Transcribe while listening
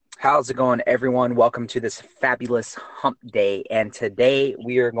How's it going, everyone? Welcome to this fabulous hump day. And today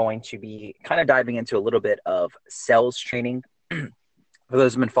we are going to be kind of diving into a little bit of sales training. For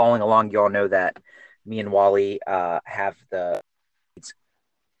those who've been following along, you all know that me and Wally have putting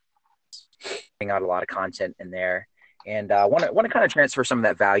out a lot of content in there, and want to kind of transfer some of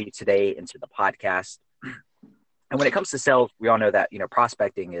that value today into the podcast. And when it comes to sales, we all know that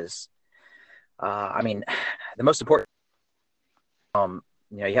prospecting is, the most important.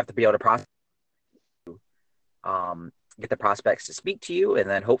 You have to be able to get the prospects to speak to you, and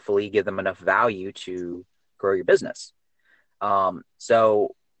then hopefully give them enough value to grow your business.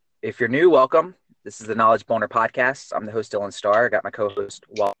 So if you're new, welcome. This is the Knowledge Boner Podcast. I'm the host, Dylan Starr. I got my co-host,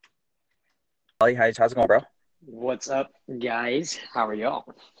 Wally. How's it going, bro? What's up, guys? How are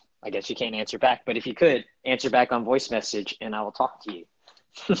y'all? I guess you can't answer back, but if you could, answer back on voice message, and I will talk to you.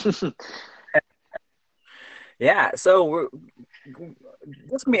 Yeah, so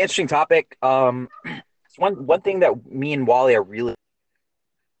this is gonna be an interesting topic. One thing that me and Wally are really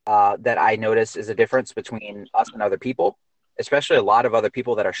that I notice is a difference between us and other people, especially a lot of other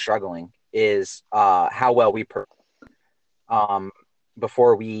people that are struggling, is how well we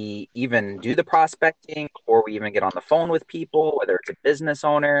before we even do the prospecting, before we even get on the phone with people, whether it's a business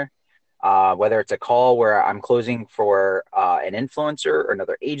owner, whether it's a call where I'm closing for an influencer or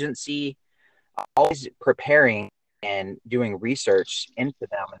another agency. Always preparing and doing research into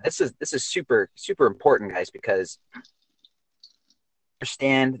them. And this is super, super important, guys, because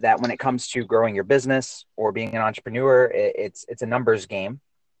understand that when it comes to growing your business or being an entrepreneur, it's a numbers game,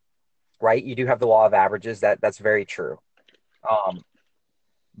 right? You do have the law of averages. That's very true.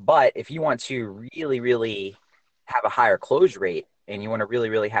 But if you want to really, really have a higher close rate, and you want to really,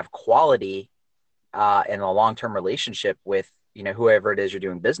 really have quality in a long-term relationship with, whoever it is you're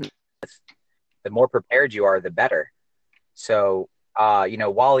doing business with, the more prepared you are, the better. So,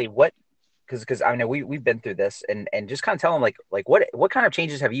 Wally, because I know we've been through this, and just kind of tell them like what kind of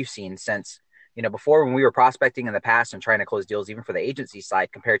changes have you seen since, before, when we were prospecting in the past and trying to close deals, even for the agency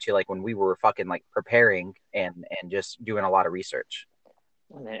side, compared to like when we were fucking like preparing and just doing a lot of research.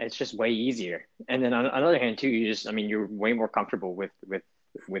 It's just way easier. And then on the other hand, too, you're way more comfortable with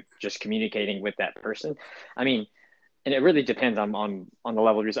just communicating with that person. I mean, and it really depends on the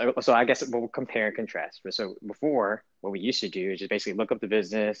level of research. So I guess we'll compare and contrast. So before, what we used to do is just basically look up the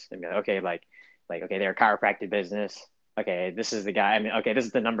business and be like, okay, okay, they're a chiropractic business. Okay, this is the guy. Okay, this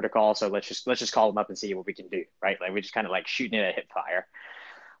is the number to call. So let's just call them up and see what we can do, right? Like we just kind of like shooting it at hip fire.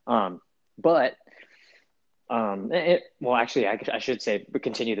 Actually, I should say, but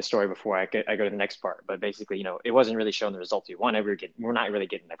continue the story before I go to the next part. But basically, it wasn't really showing the results we wanted. We're not really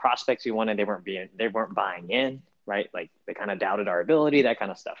getting the prospects we wanted. They weren't buying in, right? Like they kind of doubted our ability, that kind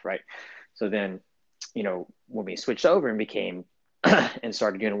of stuff, right? So then, when we switched over and became and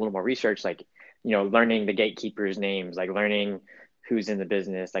started doing a little more research, like, learning the gatekeepers' names, like learning who's in the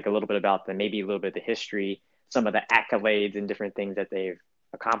business, like a little bit about them, maybe a little bit of the history, some of the accolades and different things that they've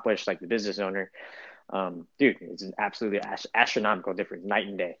accomplished, like the business owner. Dude, it's an absolutely astronomical difference, night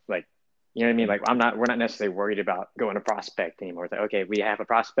and day. Like, you know what I mean? Like we're not necessarily worried about going to prospect anymore. It's like, okay, we have a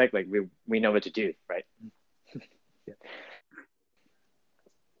prospect, like we know what to do, right?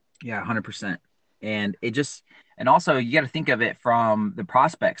 Yeah, 100%. And and also you got to think of it from the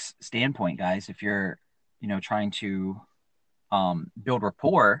prospect's standpoint, guys. If you're, trying to build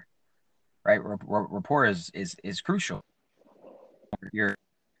rapport, right? Rapport is crucial. You're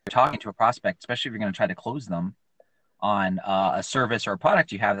talking to a prospect, especially if you're going to try to close them on a service or a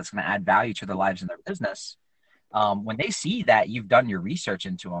product you have that's going to add value to their lives and their business. When they see that you've done your research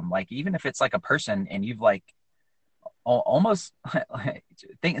into them, like even if it's like a person and you've like almost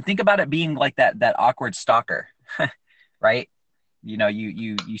think about it being like that awkward stalker, right?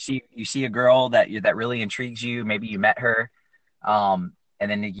 You see a girl that really intrigues you. Maybe you met her, and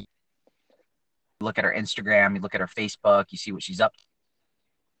then you look at her Instagram, you look at her Facebook, you see what she's up to,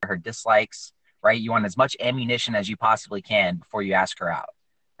 her dislikes, right? You want as much ammunition as you possibly can before you ask her out,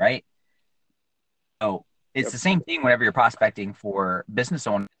 right? So it's the same thing whenever you're prospecting for business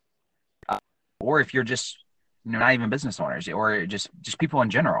owners, or if you're just not even business owners, or just people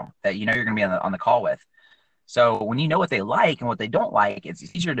in general that you're going to be on the call with. So when you know what they like and what they don't like,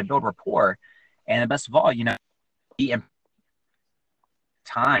 it's easier to build rapport. And best of all, be in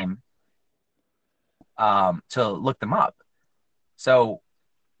time to look them up. So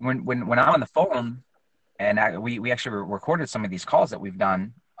when I'm on the phone, and we actually recorded some of these calls that we've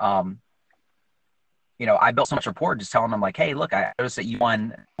done, I built so much rapport just telling them like, hey, look, I noticed that you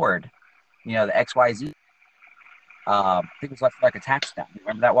won award, the XYZ. I think it was like a tax stamp.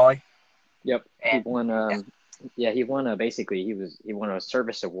 Remember that, Wally? Yep. And, People in Yeah, he won a basically he won a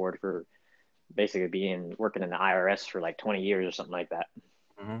service award for basically being working in the IRS for like 20 years or something like that.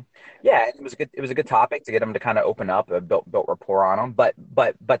 Hmm. Yeah, it was a good topic to get him to kind of open up, built rapport on him. But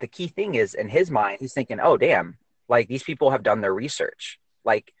the key thing is, in his mind, he's thinking, oh damn, like these people have done their research.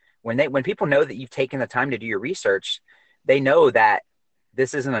 Like when people know that you've taken the time to do your research, they know that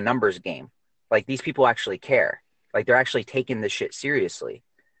this isn't a numbers game. Like these people actually care. Like they're actually taking this shit seriously.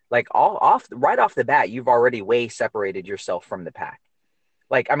 Like all off right off the bat, you've already way separated yourself from the pack.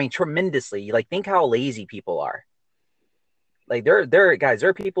 Like I mean, tremendously. Like think how lazy people are. Like there guys, there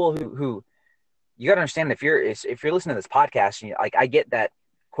are people who you got to understand if you're listening to this podcast and like I get that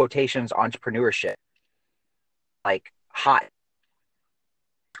quotations entrepreneurship like hot,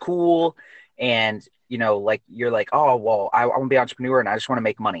 cool, and like you're like, oh well, I want to be an entrepreneur and I just want to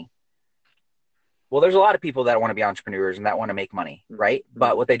make money. Well, there's a lot of people that want to be entrepreneurs and that want to make money, right?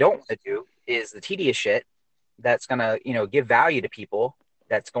 But what they don't want to do is the tedious shit that's gonna give value to people,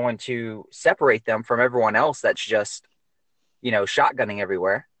 that's going to separate them from everyone else that's just shotgunning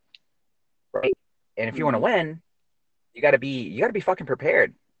everywhere, right? And if you want to win, you got to be fucking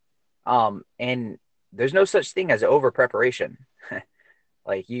prepared. And there's no such thing as over preparation.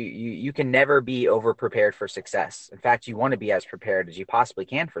 Like you can never be over prepared for success. In fact, you want to be as prepared as you possibly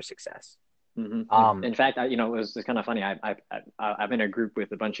can for success. In fact, it's kind of funny. I'm in a group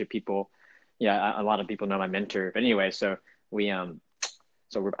with a bunch of people. Yeah, a lot of people know my mentor. But anyway, so we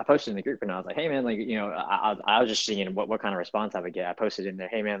I posted in the group and I was like, hey man, like I was just seeing what kind of response I would get. I posted in there,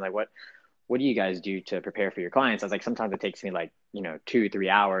 hey man, like what do you guys do to prepare for your clients? I was like, sometimes it takes me like, 2, 3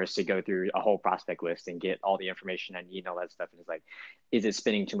 hours to go through a whole prospect list and get all the information I need and all that stuff. And it's like, is it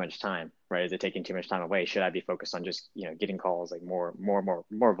spending too much time, right? Is it taking too much time away? Should I be focused on just, getting calls, like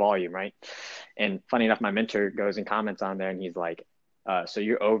more volume, right? And funny enough, my mentor goes and comments on there and he's like, so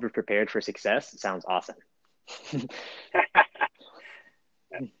you're over prepared for success? It sounds awesome.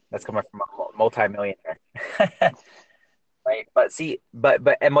 That's coming from a multimillionaire. Right. But see,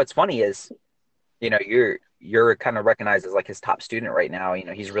 and what's funny is, you're kind of recognized as like his top student right now.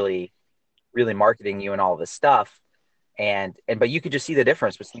 He's really, really marketing you and all this stuff. But you could just see the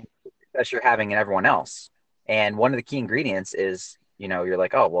difference between the success you're having and everyone else. And one of the key ingredients is, you're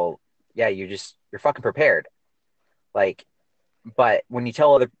like, oh, well, yeah, you're fucking prepared. Like, but when you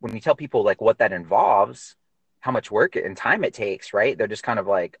tell people like what that involves, how much work and time it takes, right? They're just kind of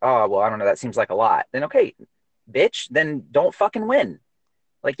like, oh, well, I don't know. That seems like a lot. Then, okay, bitch, then don't fucking win.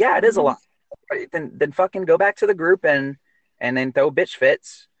 Like, yeah, it is a lot. Right? Then fucking go back to the group and then throw bitch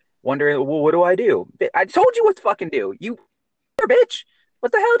fits, wondering, well, what do I do? I told you what to fucking do. You bitch.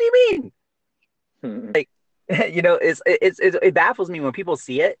 What the hell do you mean? Like, it baffles me when people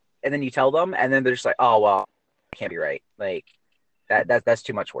see it and then you tell them and then they're just like, oh well, it can't be right. Like that's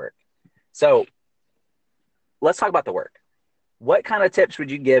too much work. So let's talk about the work. What kind of tips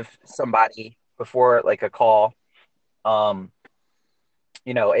would you give somebody before like a call?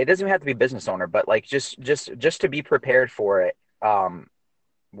 It doesn't even have to be a business owner, but like just to be prepared for it.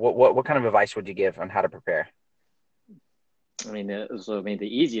 What kind of advice would you give on how to prepare? The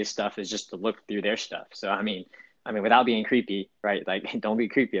easiest stuff is just to look through their stuff. So without being creepy, right? Like, don't be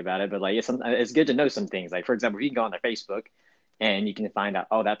creepy about it, but like it's good to know some things. Like, for example, you can go on their Facebook and you can find out,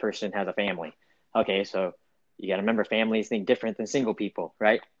 oh, that person has a family. Okay, so you got to remember, families think different than single people,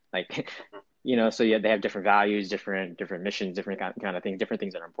 right? Like, so yeah, they have different values, different missions, different kind of things, different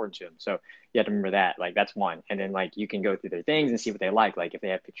things that are important to them. So you have to remember that. Like, that's one. And then like you can go through their things and see what they like. Like if they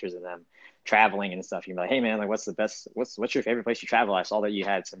have pictures of them traveling and stuff, you can be like, hey man, like what's your favorite place you travel? I saw that you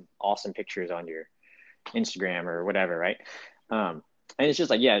had some awesome pictures on your Instagram or whatever, right? And it's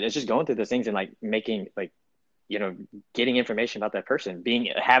just like, yeah, it's just going through those things and like making like, getting information about that person,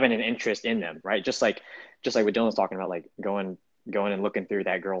 having an interest in them, right? Just like what Dylan's talking about, like going and looking through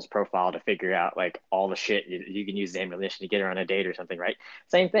that girl's profile to figure out like all the shit you can use the ammunition to get her on a date or something, right?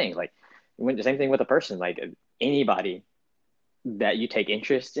 Same thing, like same thing with a person, like anybody that you take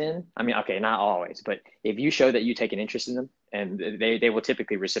interest in. I mean, okay, not always, but if you show that you take an interest in them, and they will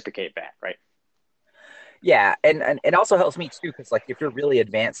typically reciprocate back, right? Yeah, and it also helps me too because like if you're really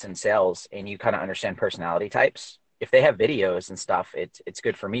advanced in sales and you kind of understand personality types, if they have videos and stuff, it's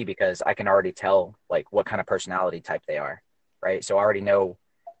good for me because I can already tell like what kind of personality type they are, right? So I already know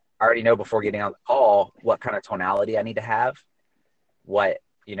before getting on the call what kind of tonality I need to have, what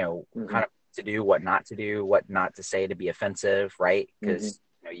kind of to do, what not to do, what not to say to be offensive, right? Because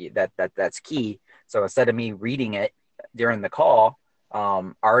that's key. So instead of me reading it during the call,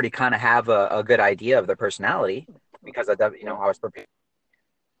 I already kind of have a good idea of their personality because I was prepared.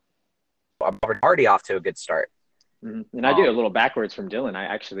 I'm already off to a good start. And I do a little backwards from Dylan. I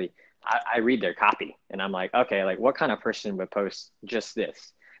actually I read their copy and I'm like, okay, like what kind of person would post just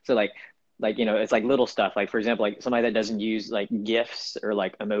this? So like you know, it's like little stuff. Like for example, like somebody that doesn't use like GIFs or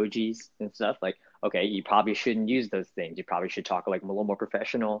like emojis and stuff. Like, okay, you probably shouldn't use those things. You probably should talk like a little more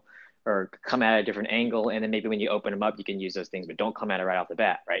professional or come at a different angle. And then maybe when you open them up, you can use those things, but don't come at it right off the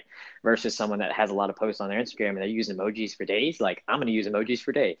bat, right? Versus someone that has a lot of posts on their Instagram and they're using emojis for days. Like I'm going to use emojis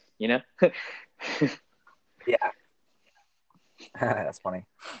for days, you know? Yeah. That's funny.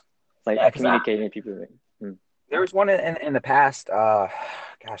 Like Yeah, because communicating with people. Hmm. there was one in the past.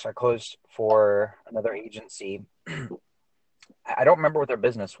 Gosh, I closed for another agency. I don't remember what their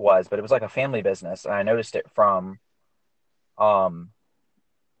business was, but it was like a family business, and I noticed it from um,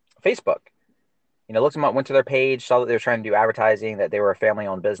 Facebook. You know, looked them up, went to their page, saw that they were trying to do advertising, that they were a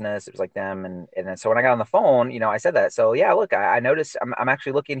family-owned business. It was like them, and then so when I got on the phone, you know, I said that. So yeah, look, I noticed I'm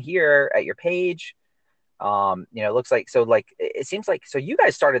actually looking here at your page. You know, it looks like so like it seems like so you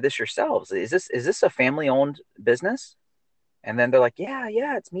guys started this yourselves. Is this a family-owned business? And then they're like, yeah,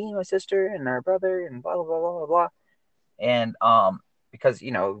 it's me, my sister, and our brother, and blah blah blah blah blah. And because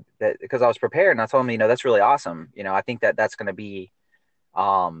you know that because I was prepared, and I told them, you know, that's really awesome. You know, I think that that's going to be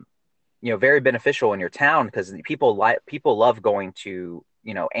um you know very beneficial in your town because people love going to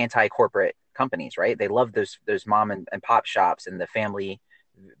you know anti-corporate companies, right? They love those mom and pop shops and the family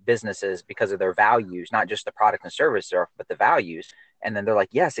businesses because of their values, not just the product and service, but the values. And then they're like,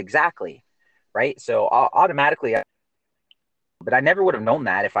 yes, exactly, right? So automatically, but I never would have known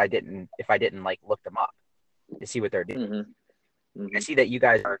that if I didn't like look them up to see what they're doing. Hmm. I Hmm. see that you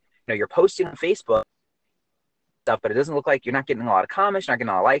guys are, you know, you're posting on Facebook stuff, but it doesn't look like you're not getting a lot of comments, you're not getting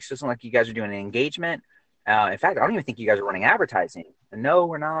a lot of likes. It doesn't look like you guys are doing an engagement. In fact, I don't even think you guys are running advertising. And no,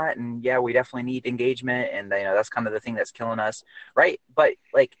 we're not. And yeah, we definitely need engagement. And you know, that's kind of the thing that's killing us, right? But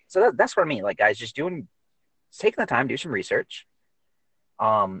like, so that's what I mean. Like, guys, just taking the time, do some research,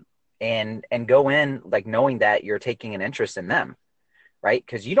 um, and go in like knowing that you're taking an interest in them, right?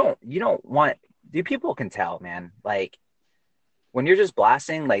 Because you don't want. Do people can tell, man? Like when you're just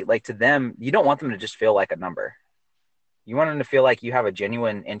blasting, like to them, you don't want them to just feel like a number. You want them to feel like you have a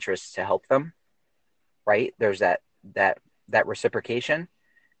genuine interest to help them, right? There's that that reciprocation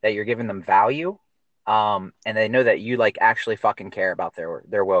that you're giving them value. And they know that you like actually fucking care about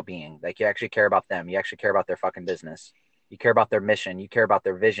their well-being. Like you actually care about them. You actually care about their fucking business. You care about their mission. You care about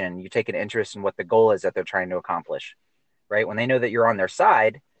their vision. You take an interest in what the goal is that they're trying to accomplish, right? When they know that you're on their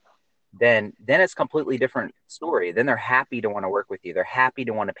side, then it's completely different story. Then they're happy to want to work with you. They're happy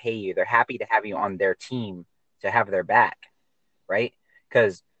to want to pay you. They're happy to have you on their team to have their back, right?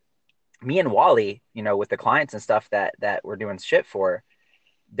 Because me and Wally, you know, with the clients and stuff that we're doing shit for,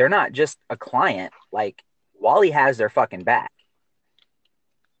 they're not just a client. Like Wally has their fucking back.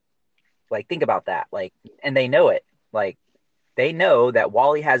 Like think about that. Like, and they know it. Like they know that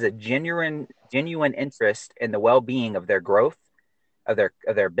Wally has a genuine interest in the well-being of their growth of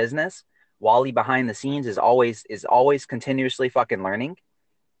their business. Wally behind the scenes is always continuously fucking learning,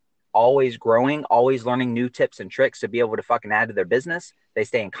 always growing, always learning new tips and tricks to be able to fucking add to their business. They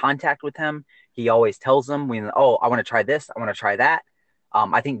stay in contact with him. He always tells them when, oh, I want to try this, I want to try that.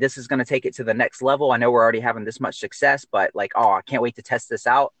 I think this is going to take it to the next level. I know we're already having this much success, but like, oh, I can't wait to test this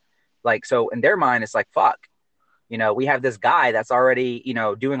out. Like, so in their mind, it's like, fuck, you know, we have this guy that's already, you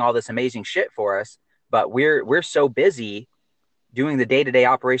know, doing all this amazing shit for us, but we're so busy doing the day-to-day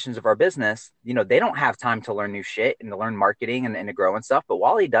operations of our business. You know, they don't have time to learn new shit and to learn marketing and to grow and stuff, but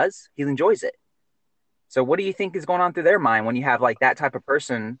Wally does. He enjoys it. So what do you think is going on through their mind when you have like that type of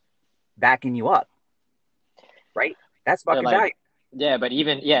person backing you up, right? That's Yeah, fucking like value.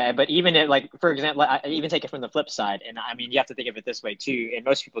 but even if, like for example, I even take it from the flip side, and I mean you have to think of it this way too. And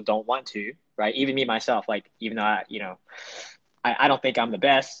most people don't want to, right? Even me myself, like even though I don't think I'm the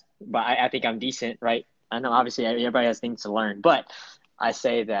best, but I think I'm decent, right? I know obviously everybody has things to learn, but I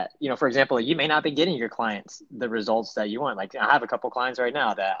say that, for example, you may not be getting your clients the results that you want. Like I have a couple clients right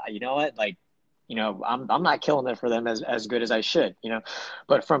now that, you know what, like, I'm not killing it for them as good as I should,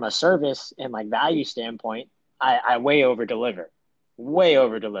 but from a service and like value standpoint, I way over deliver,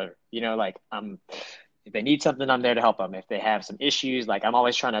 like if they need something, I'm there to help them. If they have some issues, like I'm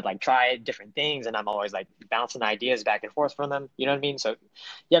always trying to like try different things and I'm always like bouncing ideas back and forth from them. You know what I mean? So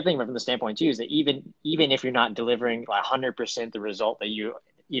the other thing from the standpoint too is that even if you're not delivering like 100% the result that you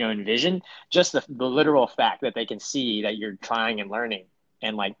envision, just the literal fact that they can see that you're trying and learning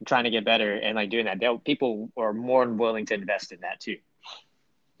and like trying to get better and like doing that, people are more than willing to invest in that too.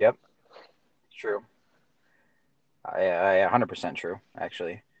 Yep, true. I 100% true,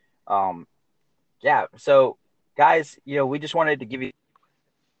 actually. Um, yeah. So, guys, you know, we just wanted to give you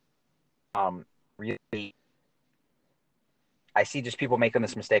really I see just people making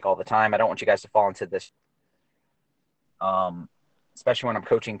this mistake all the time. I don't want you guys to fall into this, um, especially when I'm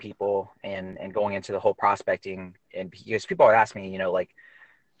coaching people and going into the whole prospecting. And because people would ask me, like,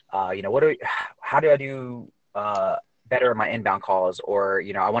 what how do I do better in my inbound calls? Or,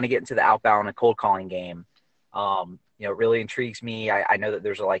 I want to get into the outbound and cold calling game. It really intrigues me. I know that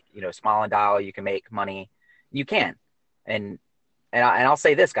there's smile and dial, you can make money. You can. And, I'll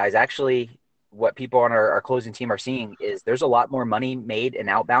say this, guys, actually, what people on our closing team are seeing is there's a lot more money made in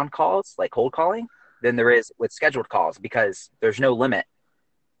outbound calls, like cold calling, than there is with scheduled calls because there's no limit,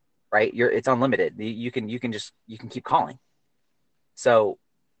 right? It's unlimited. You can keep calling. So,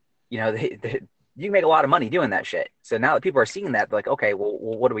 you can make a lot of money doing that shit. So now that people are seeing that, they're like, okay, well,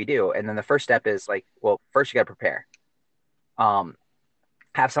 what do we do? And then the first step is like, well, first you got to prepare, um,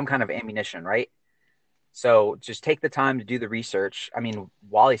 have some kind of ammunition, right? So just take the time to do the research. I mean,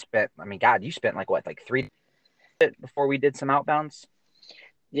 God, you spent like what, like 3 before we did some outbounds?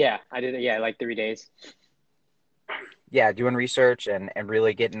 Yeah, I did it. Yeah, like 3 days. Yeah, doing research and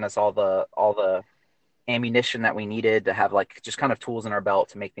really getting us all the ammunition that we needed to have like just kind of tools in our belt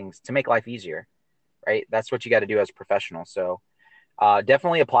to make life easier, right? That's what you got to do as a professional. So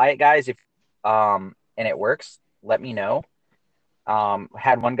definitely apply it, guys. If and it works, let me know.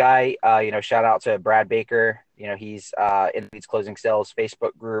 Had one guy, shout out to Brad Baker. He's in Leads Closing Sales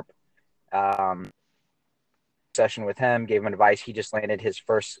Facebook group. Um, Session with him, gave him advice. He just landed his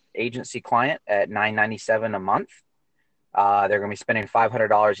first agency client at $997 a month. They're going to be spending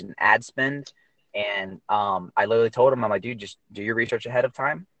 $500 in ad spend. And I literally told him, I'm like, dude, just do your research ahead of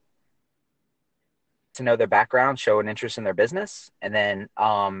time to know their background, show an interest in their business. And then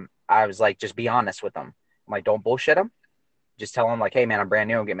I was like, just be honest with them. I'm like, don't bullshit them. Just tell them like, hey man, I'm brand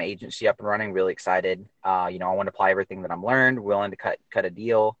new. I'm getting my agency up and running. Really excited. I want to apply everything that I'm learned, willing to cut a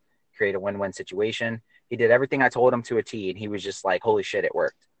deal, create a win-win situation. He did everything I told him to a T. And he was just like, holy shit, it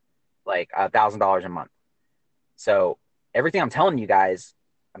worked. Like $1,000 a month. So everything I'm telling you guys,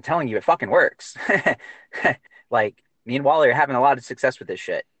 I'm telling you, it fucking works. Like me and Wally are having a lot of success with this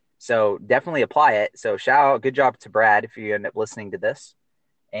shit. So definitely apply it. So shout out, good job to Brad if you end up listening to this.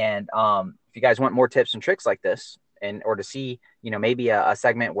 And if you guys want more tips and tricks like this, and or to see, maybe a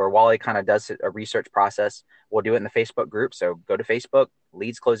segment where Wally kind of does a research process, we'll do it in the Facebook group. So go to Facebook,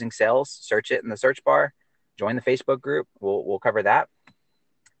 Leads Closing Sales, search it in the search bar, join the Facebook group. We'll cover that,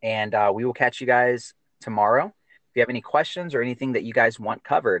 and we will catch you guys tomorrow. If you have any questions or anything that you guys want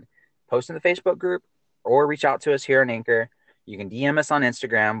covered, post in the Facebook group or reach out to us here on Anchor. You can DM us on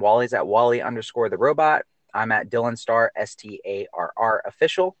Instagram. Wally's at Wally_the robot. I'm at Dylan Starr, STARR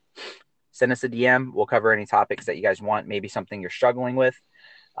official. Send us a DM. We'll cover any topics that you guys want, maybe something you're struggling with.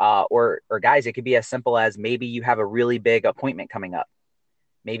 Or guys, it could be as simple as maybe you have a really big appointment coming up.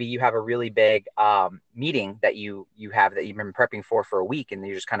 Maybe you have a really big meeting that you have that you've been prepping for a week, and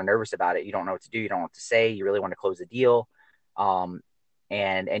you're just kind of nervous about it. You don't know what to do. You don't know what to say. You really want to close a deal, and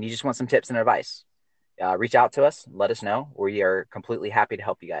you just want some tips and advice. Reach out to us. Let us know. We are completely happy to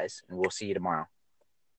help you guys, and we'll see you tomorrow.